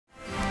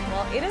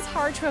It is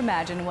hard to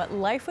imagine what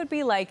life would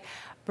be like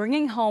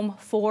bringing home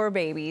 4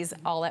 babies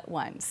all at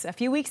once. A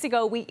few weeks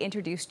ago, we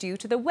introduced you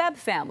to the Webb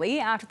family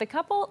after the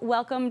couple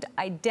welcomed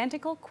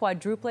identical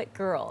quadruplet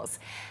girls.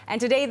 And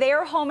today they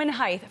are home in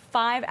Hythe,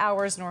 5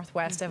 hours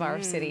northwest of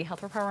our city.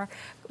 Health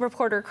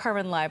reporter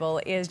Carmen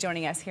Leibel is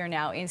joining us here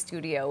now in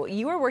studio.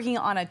 You are working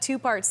on a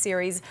 2-part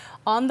series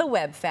on the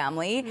Webb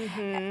family.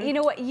 You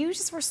know what? You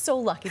just were so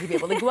lucky to be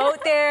able to go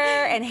out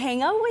there and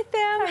hang out with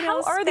them.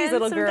 How are these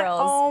little girls?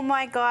 Oh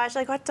my gosh,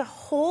 I got to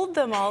hold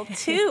them all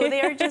too.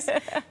 They are just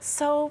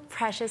so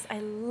precious. I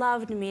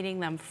loved meeting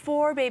them.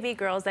 4 baby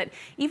girls that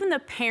even the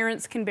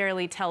parents can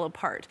barely tell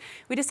apart.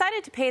 We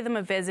decided to pay them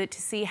a visit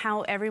to see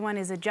how everyone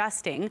is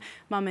adjusting.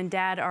 Mom and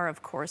Dad are,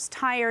 of course,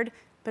 tired,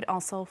 but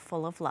also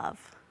full of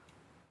love.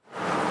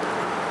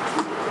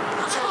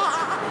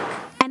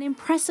 An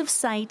impressive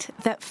sight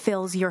that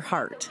fills your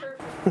heart.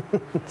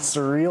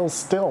 Surreal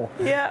still.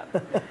 Yeah,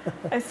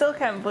 I still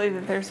can't believe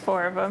that there's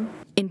 4 of them.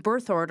 In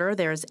birth order,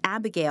 there's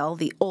Abigail,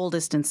 the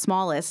oldest and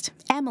smallest,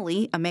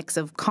 Emily, a mix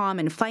of calm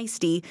and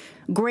feisty,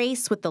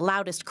 Grace with the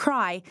loudest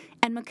cry,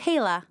 and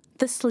Michaela,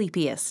 the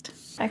sleepiest.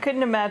 I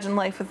couldn't imagine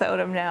life without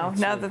them now.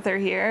 Now that they're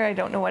here, I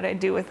don't know what I'd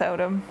do without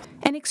them.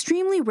 An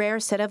extremely rare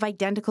set of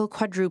identical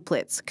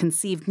quadruplets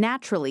conceived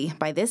naturally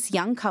by this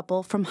young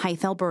couple from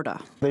Hythe,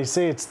 Alberta. They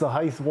say it's the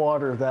Hythe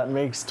water that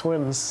makes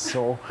twins,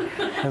 so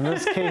in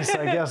this case,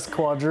 I guess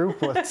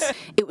quadruplets.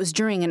 It was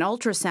during an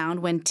ultrasound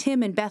when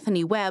Tim and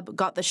Bethany Webb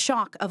got the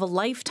shock of a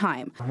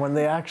lifetime. When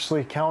they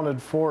actually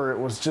counted 4, it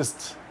was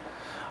just,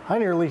 I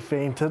nearly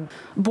fainted.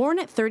 Born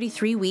at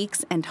 33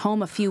 weeks and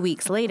home a few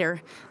weeks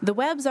later, the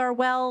Webbs are,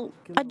 well,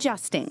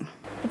 adjusting.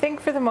 I think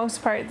for the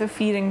most part, the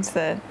feeding's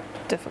the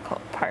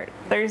difficult part.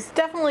 There's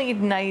definitely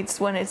nights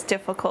when it's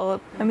difficult.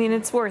 I mean,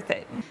 it's worth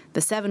it. The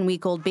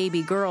 7-week-old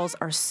baby girls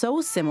are so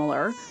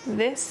similar.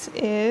 This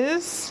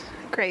is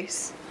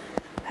Grace.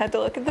 Had to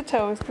look at the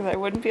toes because I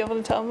wouldn't be able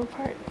to tell them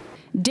apart.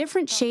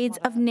 Different shades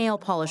of nail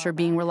polish are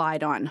being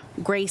relied on.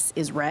 Grace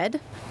is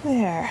red.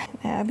 There.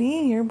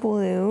 Abby, you're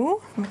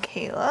blue.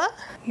 Michaela,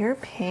 you're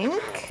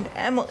pink. And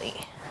Emily,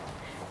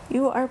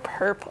 you are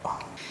purple.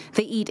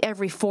 They eat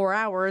every 4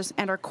 hours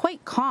and are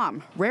quite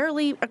calm,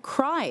 rarely a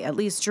cry, at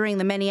least during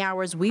the many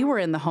hours we were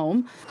in the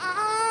home.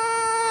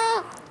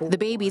 The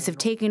babies have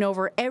taken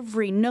over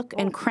every nook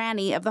and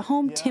cranny of the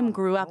home Tim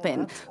grew up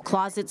in.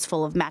 Closets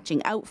full of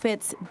matching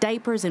outfits,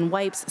 diapers and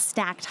wipes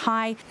stacked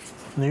high.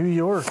 New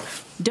York.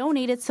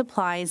 Donated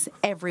supplies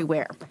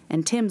everywhere.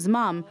 And Tim's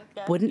mom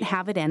wouldn't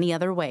have it any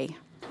other way.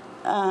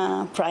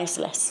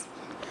 Priceless.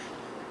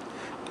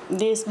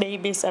 These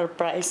babies are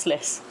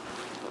priceless.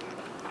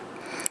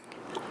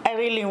 I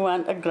really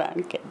want a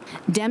grandkid.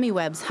 Demi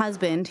Webb's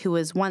husband, who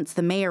was once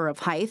the mayor of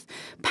Hythe,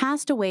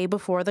 passed away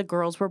before the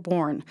girls were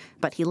born,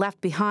 but he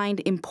left behind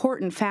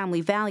important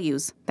family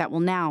values that will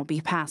now be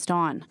passed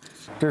on.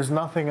 There's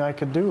nothing I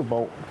could do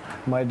about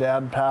my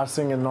dad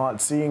passing and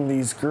not seeing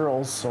these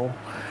girls, so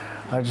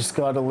I just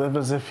got to live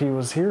as if he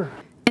was here.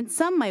 And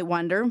some might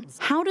wonder,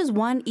 how does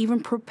one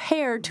even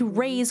prepare to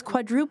raise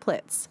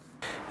quadruplets?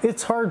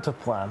 It's hard to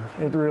plan.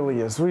 It really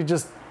is. We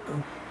just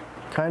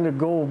kind of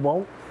go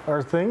about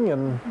our thing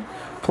and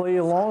play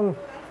along.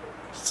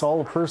 That's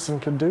all a person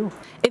can do.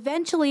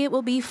 Eventually, it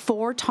will be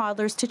 4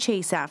 toddlers to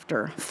chase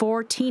after,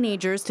 4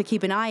 teenagers to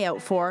keep an eye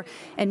out for,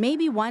 and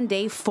maybe one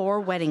day 4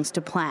 weddings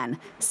to plan.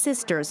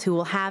 Sisters who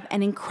will have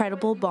an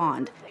incredible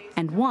bond,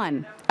 and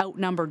one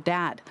outnumbered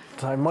dad.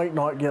 I might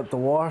not get the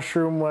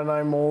washroom when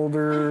I'm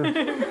older.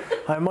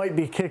 I might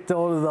be kicked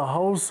out of the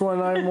house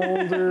when I'm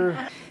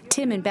older.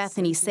 Tim and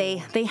Bethany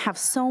say they have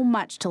so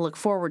much to look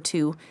forward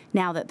to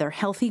now that their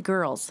healthy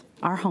girls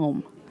are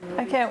home.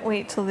 I can't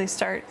wait till they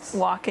start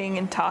walking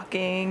and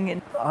talking.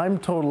 And I'm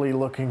totally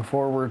looking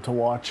forward to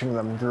watching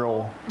them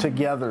grow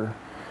together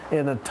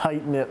in a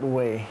tight-knit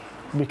way,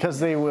 because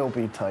they will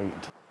be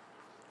tight.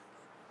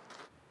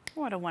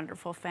 What a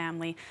wonderful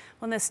family.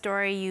 Well, in this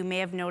story, you may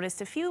have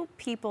noticed a few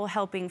people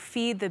helping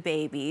feed the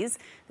babies.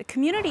 The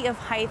community of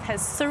Hythe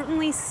has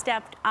certainly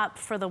stepped up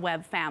for the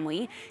Webb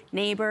family.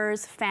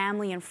 Neighbors,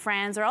 family, and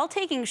friends are all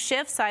taking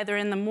shifts either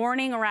in the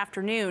morning or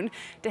afternoon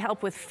to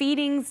help with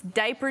feedings,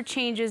 diaper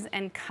changes,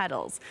 and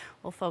cuddles.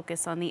 We'll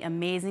focus on the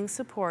amazing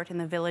support in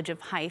the village of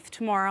Hythe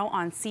tomorrow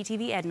on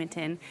CTV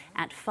Edmonton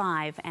at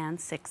 5 and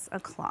 6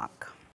 o'clock.